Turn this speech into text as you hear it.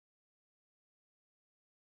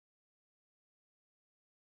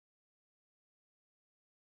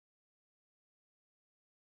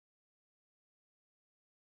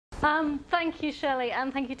Thank you, Shelley,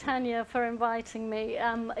 and thank you, Tanya, for inviting me.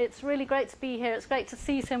 It's really great to be here. It's great to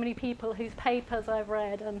see so many people whose papers I've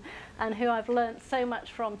read and who I've learnt so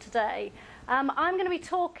much from today. I'm going to be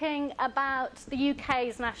talking about the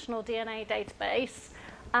UK's national DNA database.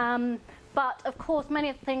 But, of course, many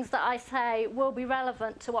of the things that I say will be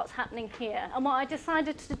relevant to what's happening here. And what I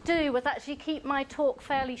decided to do was actually keep my talk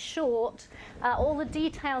fairly short, all the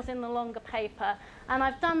details in the longer paper. And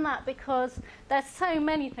I've done that because there's so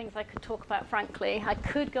many things I could talk about, frankly. I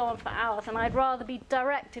could go on for hours, and I'd rather be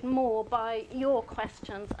directed more by your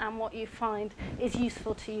questions and what you find is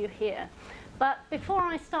useful to you here. But before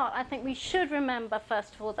I start, I think we should remember,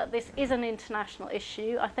 first of all, that this is an international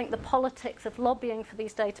issue. I think the politics of lobbying for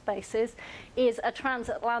these databases is a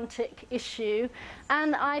transatlantic issue.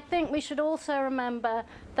 And I think we should also remember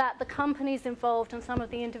that the companies involved and some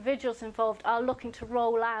of the individuals involved are looking to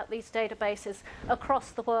roll out these databases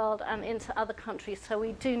across the world and into other countries. So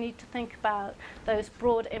we do need to think about those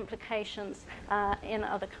broad implications in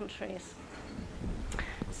other countries.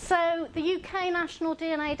 So the UK National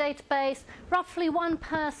DNA Database, roughly one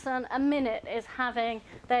person a minute is having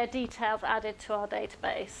their details added to our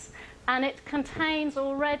database. And it contains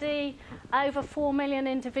already over 4 million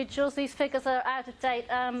individuals. These figures are out of date.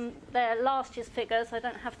 They're last year's figures. I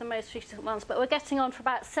don't have the most recent ones, but we're getting on for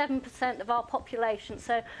about 7% of our population.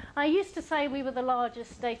 So I used to say we were the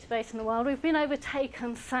largest database in the world. We've been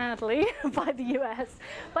overtaken, sadly, by the US.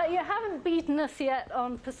 But you haven't beaten us yet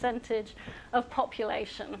on percentage of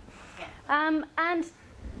population. And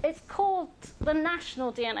it's called the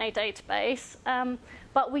National DNA Database,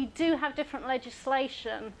 but we do have different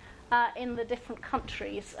legislation in the different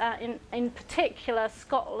countries. In particular,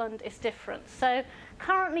 Scotland is different. So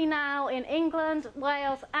currently now in England,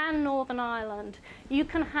 Wales and Northern Ireland, you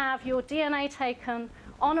can have your DNA taken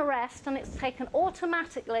on arrest, and it's taken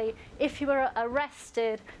automatically if you were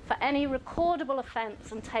arrested for any recordable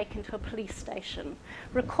offence and taken to a police station.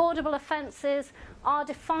 Recordable offences are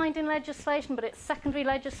defined in legislation, but it's secondary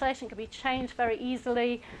legislation, can be changed very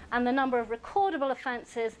easily, and the number of recordable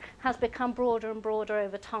offences has become broader and broader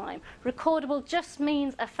over time. Recordable just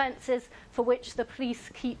means offences for which the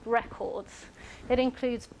police keep records. It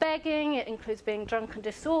includes begging, it includes being drunk and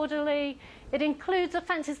disorderly, it includes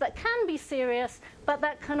offences that can be serious, but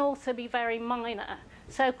that can also be very minor.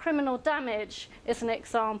 So criminal damage is an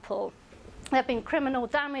example. There have been criminal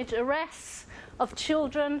damage arrests of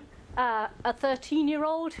children. A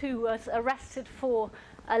 13-year-old who was arrested for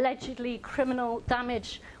allegedly criminal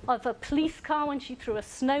damage of a police car when she threw a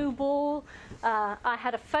snowball. I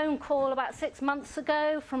had a phone call about 6 months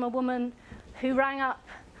ago from a woman who rang up,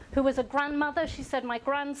 who was a grandmother. She said, my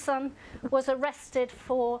grandson was arrested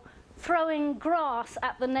for throwing grass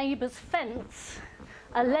at the neighbour's fence,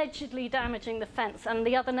 allegedly damaging the fence, and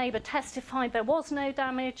the other neighbour testified there was no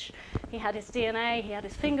damage. He had his DNA, he had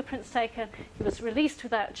his fingerprints taken, he was released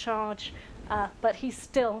without charge, but he's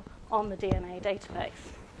still on the DNA database.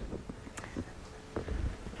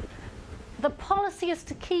 The policy is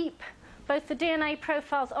to keep both the DNA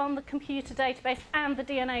profiles on the computer database and the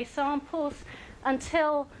DNA samples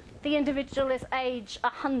until the individual is age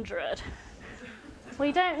 100.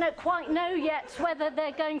 We don't quite know yet whether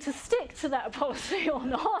they're going to stick to that policy or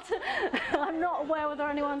not. I'm not aware whether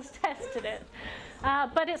anyone's tested it.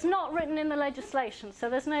 But it's not written in the legislation, so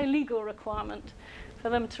there's no legal requirement for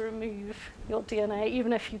them to remove your DNA,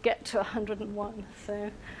 even if you get to 101.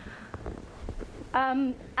 So,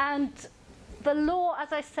 and the law,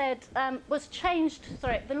 as I said, was changed.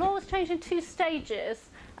 Sorry, the law was changed in 2 stages.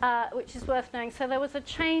 Which is worth knowing. So there was a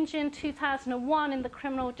change in 2001 in the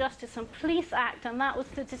Criminal Justice and Police Act, and that was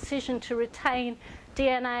the decision to retain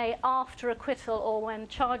DNA after acquittal or when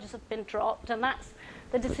charges have been dropped. And that's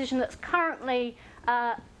the decision that's currently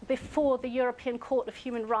before the European Court of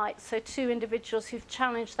Human Rights. So 2 individuals who've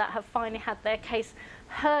challenged that have finally had their case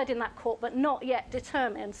heard in that court, but not yet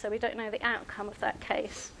determined. So we don't know the outcome of that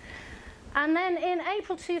case. And then in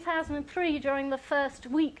April 2003, during the first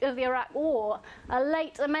week of the Iraq War, a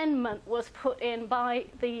late amendment was put in by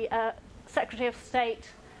the Secretary of State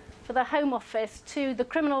for the Home Office to the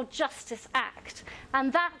Criminal Justice Act.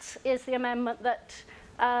 And that is the amendment that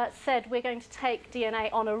said we're going to take DNA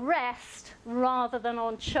on arrest rather than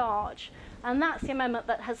on charge. And that's the amendment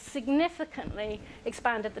that has significantly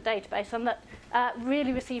expanded the database and that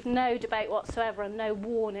really received no debate whatsoever and no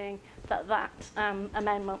warning that that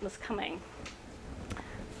amendment was coming.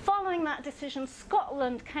 Following that decision,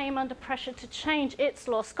 Scotland came under pressure to change its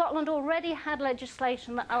law. Scotland already had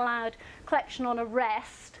legislation that allowed collection on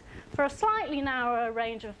arrest for a slightly narrower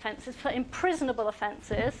range of offences, for imprisonable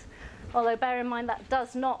offences, although bear in mind that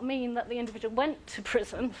does not mean that the individual went to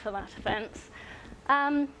prison for that offence.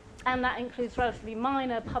 and that includes relatively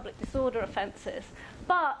minor public disorder offences.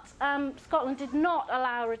 But Scotland did not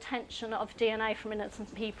allow retention of DNA from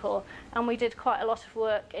innocent people, and we did quite a lot of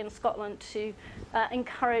work in Scotland to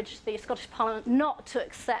encourage the Scottish Parliament not to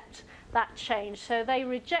accept that change. So they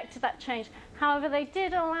rejected that change. However, they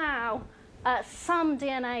did allow some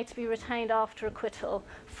DNA to be retained after acquittal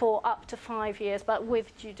for up to 5 years, but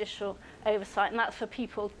with judicial oversight, and that's for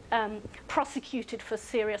people prosecuted for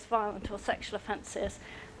serious violent or sexual offences,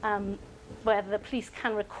 where the police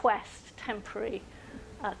can request temporary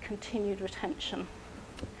continued retention.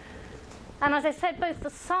 And as I said, both the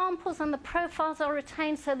samples and the profiles are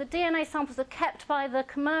retained, so the DNA samples are kept by the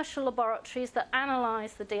commercial laboratories that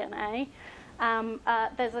analyse the DNA.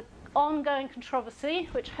 There's an ongoing controversy,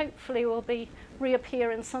 which hopefully will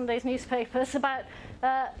reappear in Sunday's newspapers, about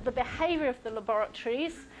the behaviour of the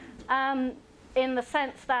laboratories, in the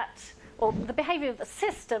sense that, or the behaviour of the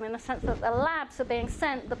system, in the sense that the labs are being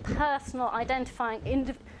sent the personal identifying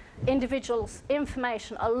individuals'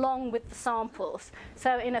 information along with the samples.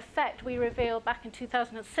 So in effect, we revealed back in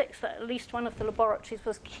 2006 that at least one of the laboratories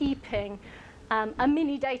was keeping a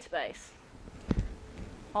mini database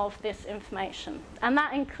of this information. And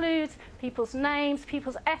that includes people's names,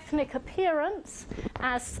 people's ethnic appearance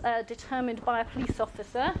as determined by a police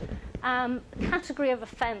officer, category of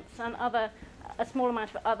offence, and a small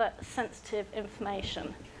amount of other sensitive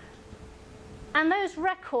information. And those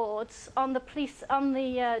records on the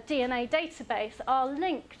DNA database are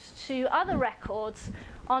linked to other records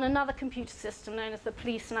on another computer system known as the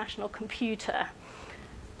Police National Computer.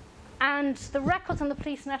 And the records on the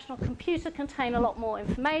Police National Computer contain a lot more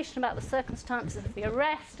information about the circumstances of the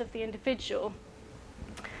arrest of the individual.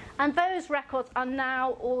 And those records are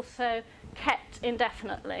now also kept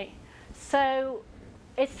indefinitely. So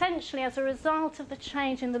essentially, as a result of the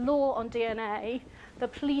change in the law on DNA, the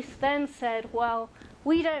police then said, well,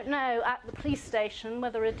 we don't know at the police station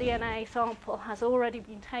whether a DNA sample has already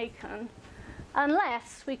been taken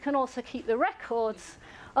unless we can also keep the records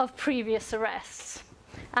of previous arrests.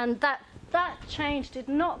 And that change did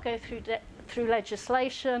not go through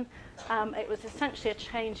legislation. It was essentially a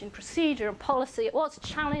change in procedure and policy. It was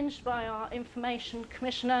challenged by our information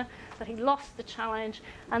commissioner, but he lost the challenge.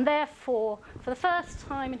 And therefore, for the first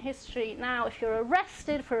time in history now, if you're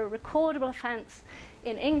arrested for a recordable offence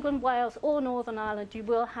in England, Wales, or Northern Ireland, you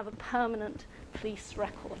will have a permanent police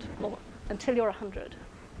record until you're 100.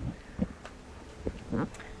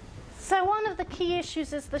 So one of the key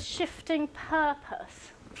issues is the shifting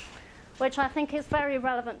purpose, which I think is very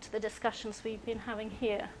relevant to the discussions we've been having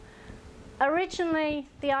here. Originally,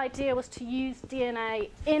 the idea was to use DNA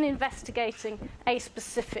in investigating a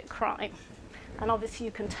specific crime. And obviously,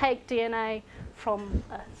 you can take DNA from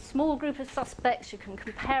a small group of suspects, you can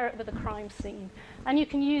compare it with a crime scene, and you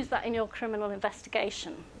can use that in your criminal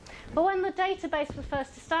investigation. But when the database was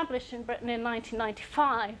first established in Britain in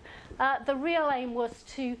 1995, the real aim was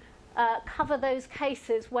to cover those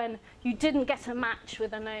cases when you didn't get a match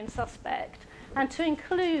with a known suspect, and to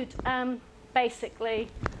include basically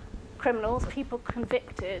criminals, people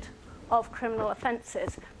convicted of criminal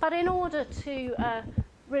offences, but in order to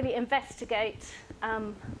really investigate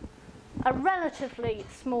a relatively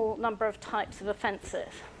small number of types of offences.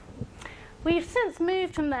 We've since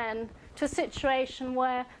moved from then to a situation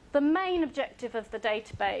where the main objective of the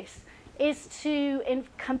database is to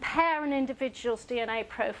compare an individual's DNA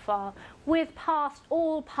profile with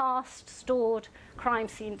all past stored crime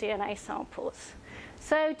scene DNA samples.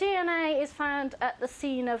 So DNA is found at the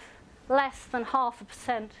scene of less than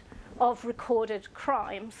 0.5% of recorded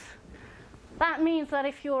crimes. That means that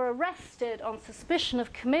if you're arrested on suspicion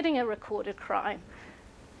of committing a recorded crime,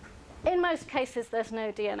 in most cases there's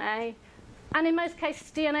no DNA, and in most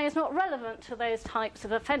cases DNA is not relevant to those types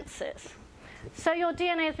of offences. So your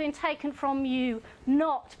DNA has been taken from you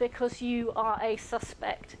not because you are a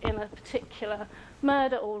suspect in a particular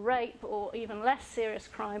murder or rape or even less serious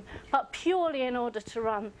crime, but purely in order to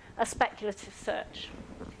run a speculative search.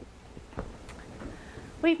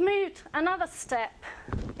 We've moved another step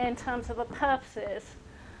in terms of the purposes,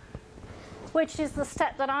 which is the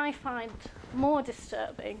step that I find more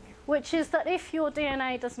disturbing, which is that if your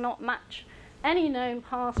DNA does not match any known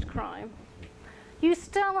past crime, you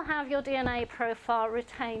still have your DNA profile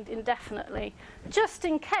retained indefinitely, just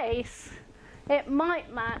in case it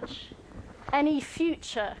might match any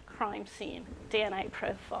future crime scene DNA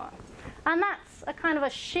profile. And that's a kind of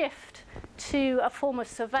a shift to a form of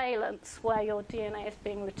surveillance where your DNA is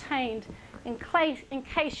being retained in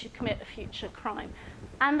case you commit a future crime.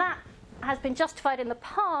 And that has been justified in the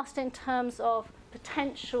past in terms of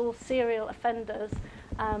potential serial offenders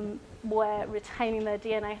where retaining their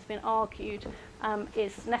DNA has been argued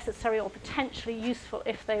is necessary or potentially useful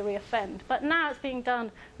if they reoffend. But now it's being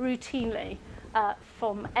done routinely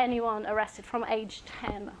from anyone arrested from age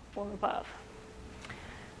 10 or above.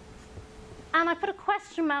 And I put a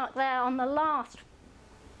question mark there on the last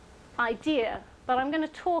idea, but I'm going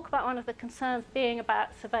to talk about one of the concerns being about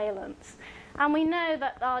surveillance. And we know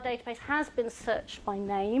that our database has been searched by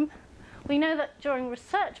name. We know that during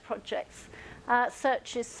research projects,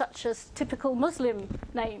 searches such as typical Muslim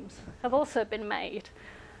names have also been made.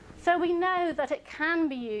 So we know that it can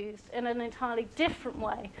be used in an entirely different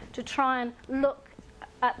way to try and look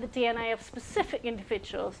at the DNA of specific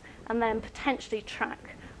individuals and then potentially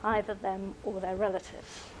track either them or their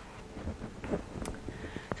relatives.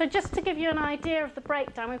 So just to give you an idea of the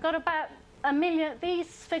breakdown, we've got about 1 million. These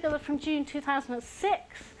figures are from June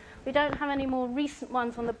 2006. We don't have any more recent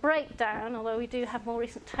ones on the breakdown, although we do have more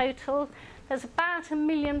recent totals. There's about 1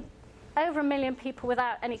 million, over 1 million people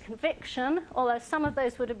without any conviction, although some of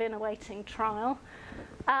those would have been awaiting trial.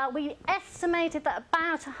 We estimated that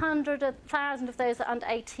about 100,000 of those are under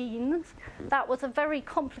 18s. That was a very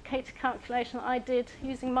complicated calculation that I did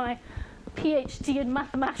using my PhD in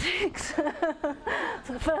mathematics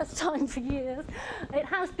for the first time for years. It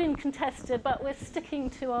has been contested, but we're sticking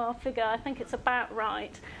to our figure. I think it's about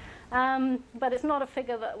right. But it's not a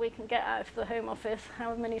figure that we can get out of the Home Office,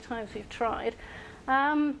 however many times we've tried.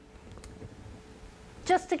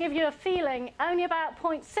 Just to give you a feeling, only about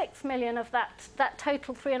 0.6 million of that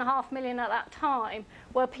total 3.5 million at that time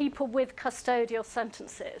were people with custodial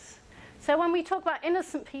sentences. So when we talk about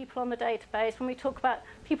innocent people on the database, when we talk about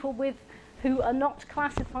people who are not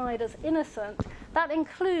classified as innocent, that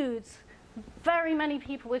includes very many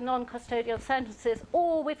people with non-custodial sentences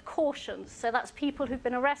or with cautions. So that's people who've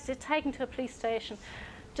been arrested, taken to a police station,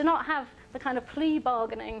 do not have the kind of plea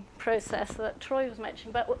bargaining process that Troy was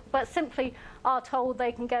mentioning, but simply are told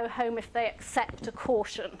they can go home if they accept a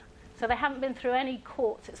caution. So they haven't been through any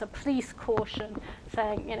courts. It's a police caution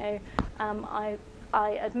saying, you know, I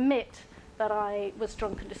admit that I was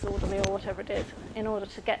drunk and disorderly or whatever it is, in order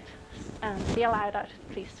to get be allowed out of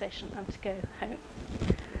the police station and to go home.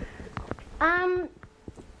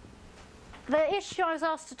 The issue I was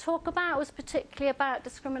asked to talk about was particularly about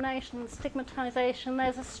discrimination and stigmatisation.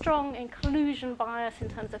 There's a strong inclusion bias in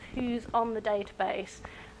terms of who's on the database.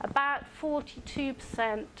 About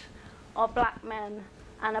 42% are black men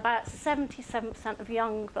and about 77% of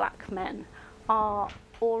young black men are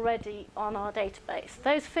already on our database.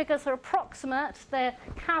 Those figures are approximate. They're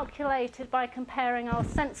calculated by comparing our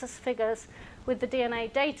census figures with the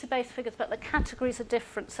DNA database figures, but the categories are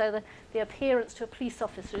different, so the appearance to a police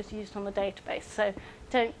officer is used on the database. So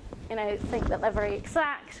don't think that they're very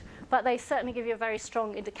exact, but they certainly give you a very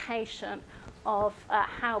strong indication of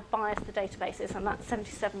how biased the database is, and that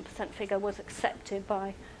 77% figure was accepted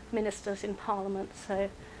by ministers in Parliament.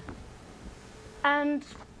 And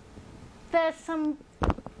there's some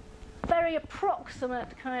very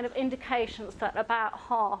approximate kind of indications that about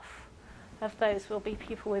half of those will be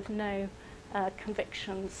people with no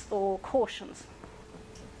convictions or cautions.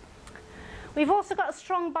 We've also got a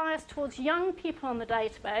strong bias towards young people on the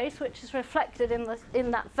database, which is reflected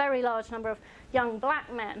in that very large number of young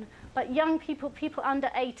black men. But young people, people under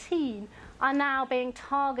 18, are now being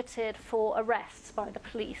targeted for arrests by the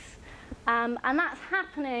police. And that's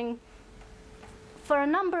happening for a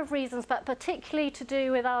number of reasons, but particularly to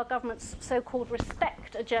do with our government's so-called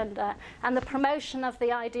respect agenda and the promotion of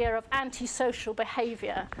the idea of antisocial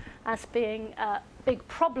behaviour as being a big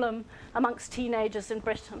problem amongst teenagers in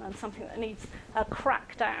Britain and something that needs a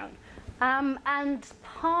crackdown. And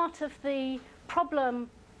part of the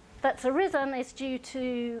problem that's arisen is due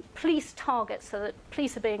to police targets, so that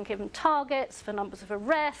police are being given targets for numbers of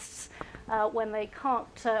arrests. When they can't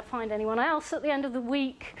find anyone else at the end of the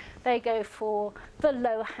week, they go for the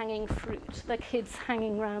low-hanging fruit, the kids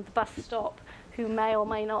hanging around the bus stop who may or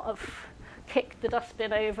may not have kicked the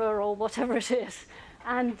dustbin over or whatever it is.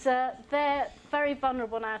 And they're very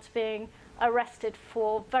vulnerable now to being arrested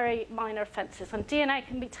for very minor offences. And DNA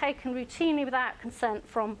can be taken routinely without consent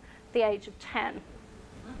from the age of 10.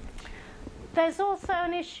 There's also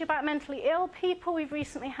an issue about mentally ill people. We've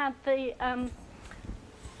recently had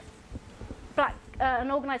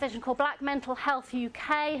an organisation called Black Mental Health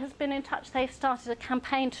UK has been in touch. They've started a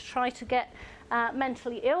campaign to try to get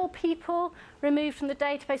mentally ill people removed from the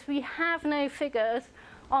database. We have no figures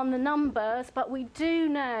on the numbers, but we do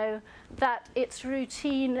know that it's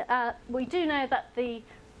routine. We do know that the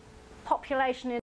population in